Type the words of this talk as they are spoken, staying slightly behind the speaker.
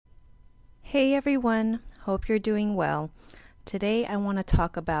Hey everyone, hope you're doing well. Today I want to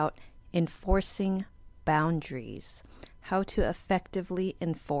talk about enforcing boundaries, how to effectively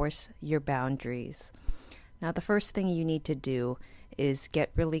enforce your boundaries. Now, the first thing you need to do is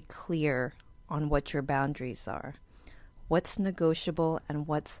get really clear on what your boundaries are, what's negotiable and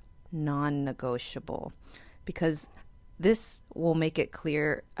what's non-negotiable, because this will make it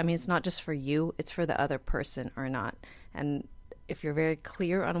clear. I mean, it's not just for you, it's for the other person or not. And if you're very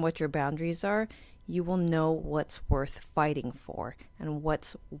clear on what your boundaries are, you will know what's worth fighting for and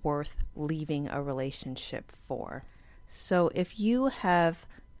what's worth leaving a relationship for. So if you have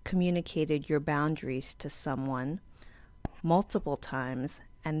communicated your boundaries to someone multiple times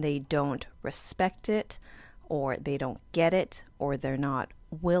and they don't respect it, or they don't get it, or they're not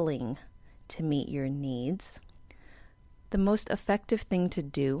willing to meet your needs, the most effective thing to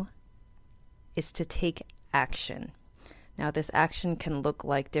do is to take action. Now, this action can look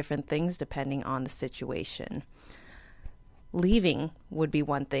like different things depending on the situation. Leaving would be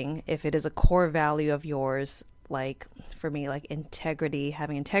one thing if it is a core value of yours, like for me, like integrity,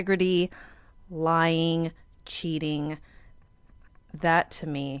 having integrity, lying, cheating. That to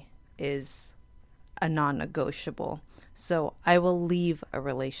me is a non-negotiable. So I will leave a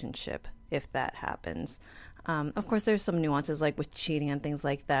relationship if that happens. Of course, there's some nuances like with cheating and things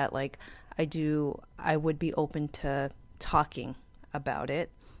like that. Like I would be open to talking about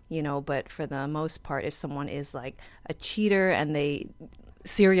it, but for the most part, if someone is like a cheater and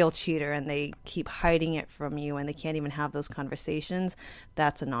serial cheater and they keep hiding it from you and they can't even have those conversations,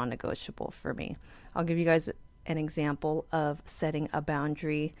 that's a non-negotiable for me. I'll give you guys an example of setting a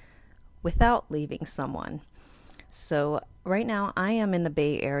boundary without leaving someone. So right now I am in the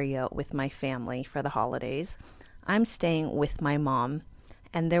Bay Area with my family for the holidays. I'm staying with my mom.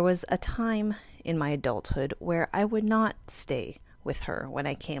 And there was a time in my adulthood where I would not stay with her when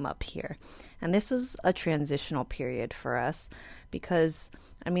I came up here. And this was a transitional period for us because,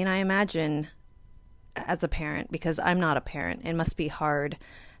 I imagine as a parent, because I'm not a parent, it must be hard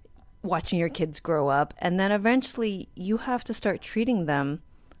watching your kids grow up. And then eventually you have to start treating them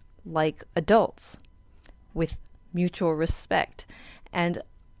like adults with mutual respect. And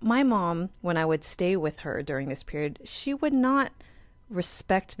my mom, when I would stay with her during this period, she would not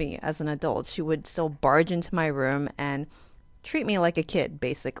respect me as an adult. She would still barge into my room and treat me like a kid,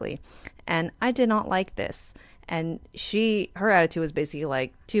 basically. And I did not like this. And her attitude was basically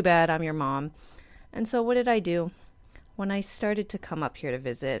like, too bad, I'm your mom. And so what did I do? When I started to come up here to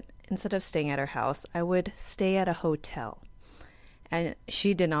visit, instead of staying at her house, I would stay at a hotel. And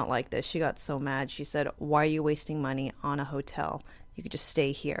she did not like this. She got so mad. She said, why are you wasting money on a hotel? You could just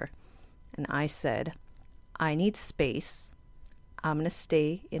stay here. And I said, I need space. I'm going to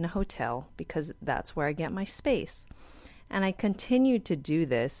stay in a hotel because that's where I get my space. And I continued to do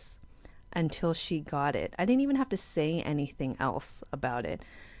this until she got it. I didn't even have to say anything else about it.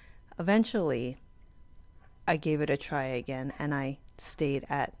 Eventually, I gave it a try again and I stayed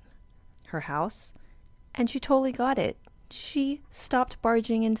at her house and she totally got it. She stopped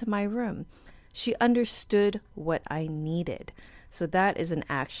barging into my room. She understood what I needed. So that is an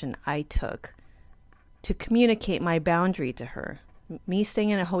action I took to communicate my boundary to her. Me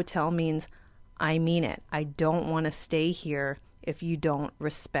staying in a hotel means I mean it. I don't want to stay here if you don't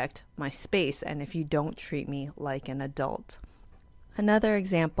respect my space and if you don't treat me like an adult. Another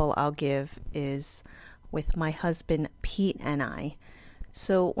example I'll give is with my husband Pete and I.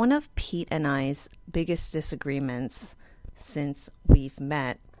 So one of Pete and I's biggest disagreements since we've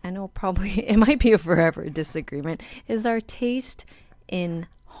met, and it might be a forever disagreement, is our taste in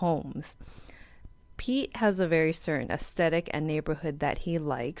homes. Pete has a very certain aesthetic and neighborhood that he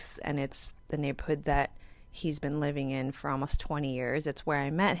likes, and it's the neighborhood that he's been living in for almost 20 years. It's where I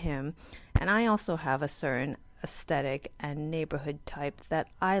met him, and I also have a certain aesthetic and neighborhood type that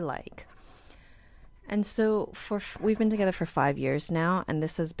I like. And so we've been together for 5 years now, and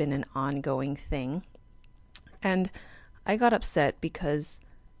this has been an ongoing thing. And I got upset because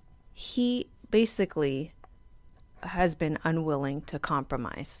he basically has been unwilling to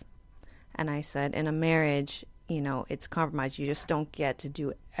compromise. And I said, in a marriage, it's compromise. You just don't get to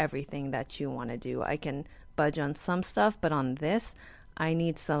do everything that you want to do. I can budge on some stuff, but on this, I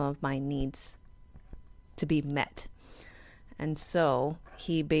need some of my needs to be met. And so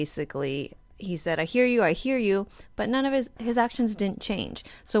he said, I hear you, but none of his actions didn't change.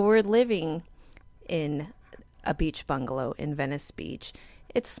 So we're living in a beach bungalow in Venice Beach.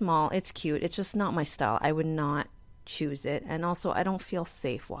 It's small, it's cute, it's just not my style. I would not choose it, and also I don't feel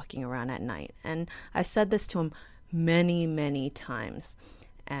safe walking around at night. And I've said this to him many, many times,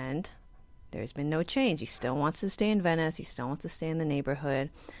 and there's been no change. He still wants to stay in Venice, he still wants to stay in the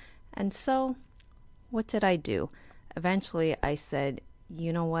neighborhood. And so, what did I do? Eventually, I said,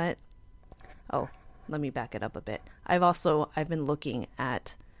 you know what? Oh, let me back it up a bit. I've been looking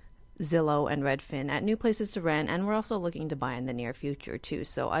at Zillow and Redfin at new places to rent, and we're also looking to buy in the near future too.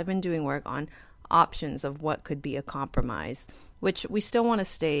 So I've been doing work on options of what could be a compromise, which we still want to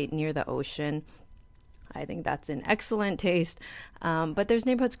stay near the ocean. I think that's in excellent taste. But there's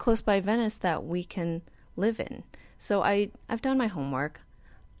neighborhoods close by Venice that we can live in. So I've done my homework.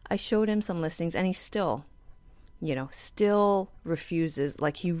 I showed him some listings, and he still refuses.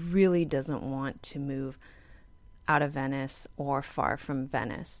 Like, he really doesn't want to move out of Venice or far from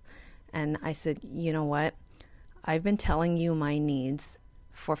Venice. And I said, you know what? I've been telling you my needs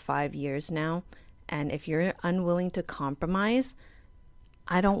for 5 years now. And if you're unwilling to compromise,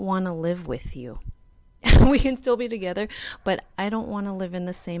 I don't want to live with you. We can still be together, but I don't want to live in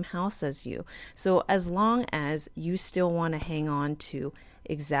the same house as you. So as long as you still want to hang on to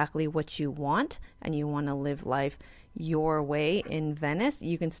exactly what you want and you want to live life your way in Venice,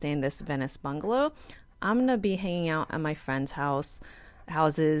 you can stay in this Venice bungalow. I'm going to be hanging out at my friends' houses.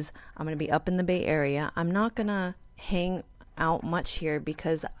 I'm going to be up in the Bay Area. I'm not going to hang out much here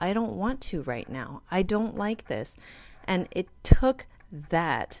because I don't want to right now. I don't like this. And it took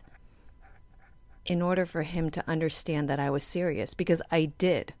that in order for him to understand that I was serious, because I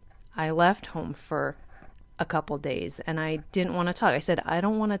did. I left home for a couple days and I didn't want to talk. I said, I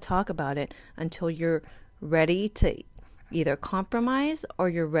don't want to talk about it until you're ready to either compromise or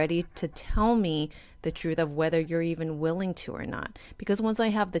you're ready to tell me the truth of whether you're even willing to or not. Because once I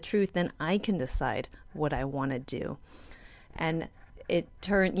have the truth, then I can decide what I want to do. And it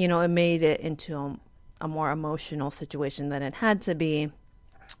made it into a more emotional situation than it had to be.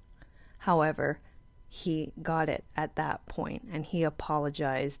 However, he got it at that point and he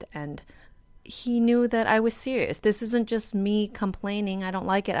apologized and he knew that I was serious. This isn't just me complaining, I don't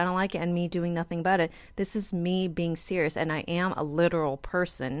like it, and me doing nothing about it. This is me being serious, and I am a literal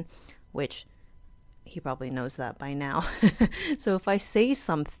person, which he probably knows that by now. So if I say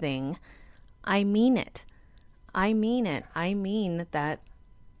something, I mean it. I mean it. I mean that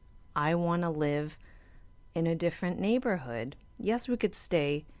I want to live in a different neighborhood. Yes, we could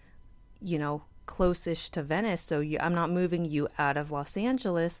stay, close-ish to Venice, so I'm not moving you out of Los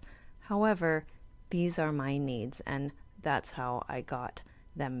Angeles. However, these are my needs, and that's how I got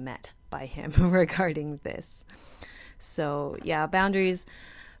them met by him regarding this. So yeah, boundaries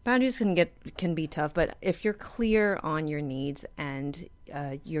can be tough, but if you're clear on your needs and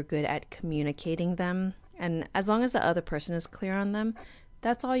you're good at communicating them, and as long as the other person is clear on them,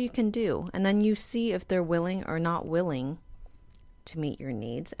 that's all you can do. And then you see if they're willing or not willing to meet your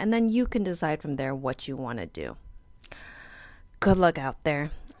needs, and then you can decide from there what you want to do. Good luck out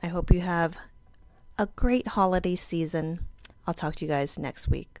there. I hope you have a great holiday season. I'll talk to you guys next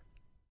week.